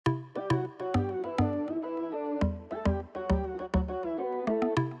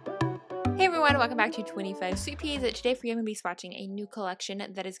Hey everyone, welcome back to 25 Sweetpeas. Today for you, I'm going to be swatching a new collection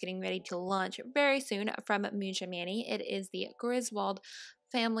that is getting ready to launch very soon from Moonshine Manny. It is the Griswold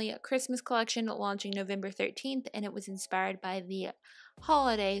Family Christmas Collection launching November 13th, and it was inspired by the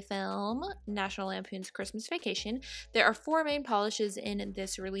holiday film National Lampoon's Christmas Vacation. There are 4 main polishes in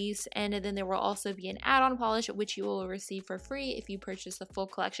this release, and then there will also be an add-on polish which you will receive for free if you purchase the full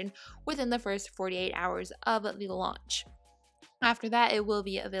collection within the first 48 hours of the launch. After that, it will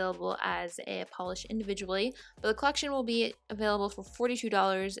be available as a polish individually, but the collection will be available for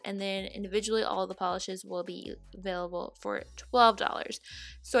 $42, and then individually all the polishes will be available for $12.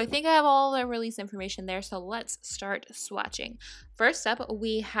 So I think I have all the release information there, so let's start swatching. First up,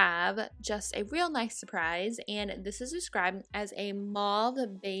 we have just a real nice surprise, and this is described as a mauve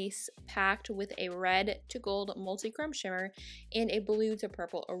base packed with a red to gold multi-chrome shimmer and a blue to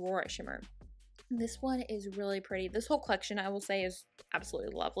purple aurora shimmer. This one is really pretty. This whole collection, I will say, is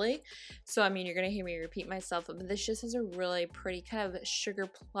absolutely lovely. So, I mean, you're going to hear me repeat myself, but this just has a really pretty kind of sugar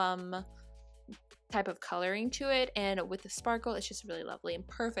plum type of coloring to it. And with the sparkle, it's just really lovely and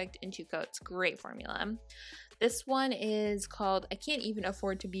perfect in 2 coats. Great formula. This one is called I Can't Even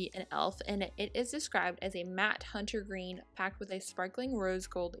Afford to Be an Elf, and it is described as a matte hunter green packed with a sparkling rose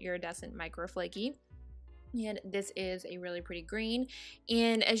gold iridescent micro flaky. And this is a really pretty green,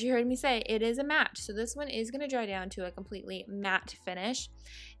 and as you heard me say, it is a matte, so this one is going to dry down to a completely matte finish.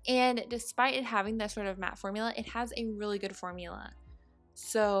 And despite it having that sort of matte formula, it has a really good formula,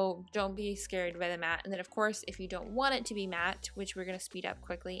 so don't be scared by the matte. And then of course, if you don't want it to be matte, which we're going to speed up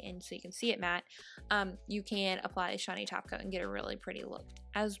quickly and so you can see it matte, you can apply a shiny top coat and get a really pretty look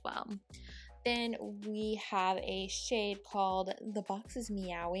as well. Then we have a shade called The Box is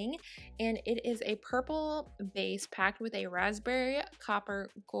Meowing, and it is a purple base packed with a raspberry,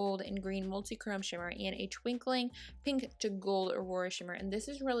 copper, gold, and green multi-chrome shimmer and a twinkling pink to gold aurora shimmer. And this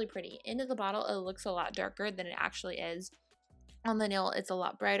is really pretty. Into the bottle, it looks a lot darker than it actually is. On the nail, it's a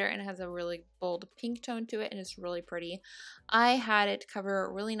lot brighter and it has a really bold pink tone to it, and it's really pretty. I had it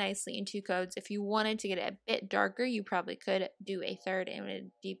cover really nicely in 2 coats. If you wanted to get it a bit darker, you probably could do a third and it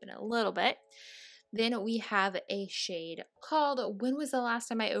would deepen a little bit. Then we have a shade called When Was the Last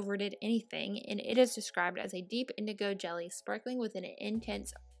Time I Overdid Anything, and it is described as a deep indigo jelly sparkling with an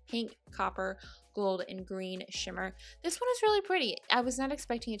intense pink, copper, gold, and green shimmer. This one is really pretty. I was not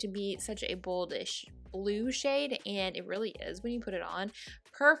expecting it to be such a boldish blue shade, and it really is when you put it on.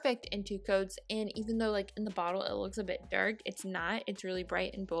 Perfect in 2 coats, and even though like in the bottle it looks a bit dark, it's not. It's really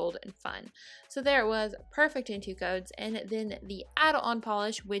bright and bold and fun. So there it was, perfect in 2 coats. And then the add-on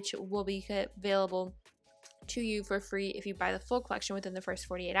polish, which will be available to you for free if you buy the full collection within the first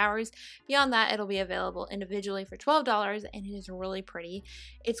 48 hours. Beyond that, it'll be available individually for $12, and it is really pretty.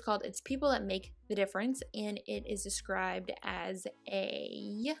 It's called It's People That Make the Difference, and it is described as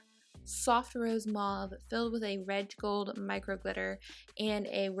a soft rose mauve filled with a red gold micro glitter and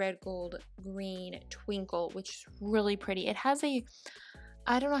a red gold green twinkle, which is really pretty. It has a,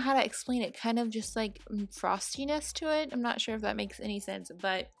 I don't know how to explain it, kind of just like frostiness to it. I'm not sure if that makes any sense,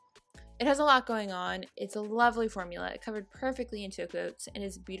 but it has a lot going on. It's a lovely formula. It covered perfectly in 2 coats and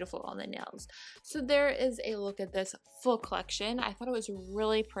is beautiful on the nails. So there is a look at this full collection. I thought it was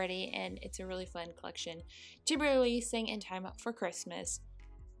really pretty, and it's a really fun collection to be releasing in time for Christmas.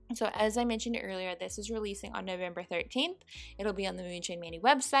 So as I mentioned earlier, this is releasing on November 13th. It'll be on the Moonshine Manny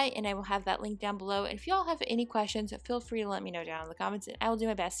website, and I will have that link down below. And if you all have any questions, feel free to let me know down in the comments, and I will do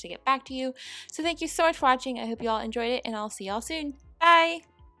my best to get back to you. So thank you so much for watching. I hope you all enjoyed it, and I'll see y'all soon. Bye!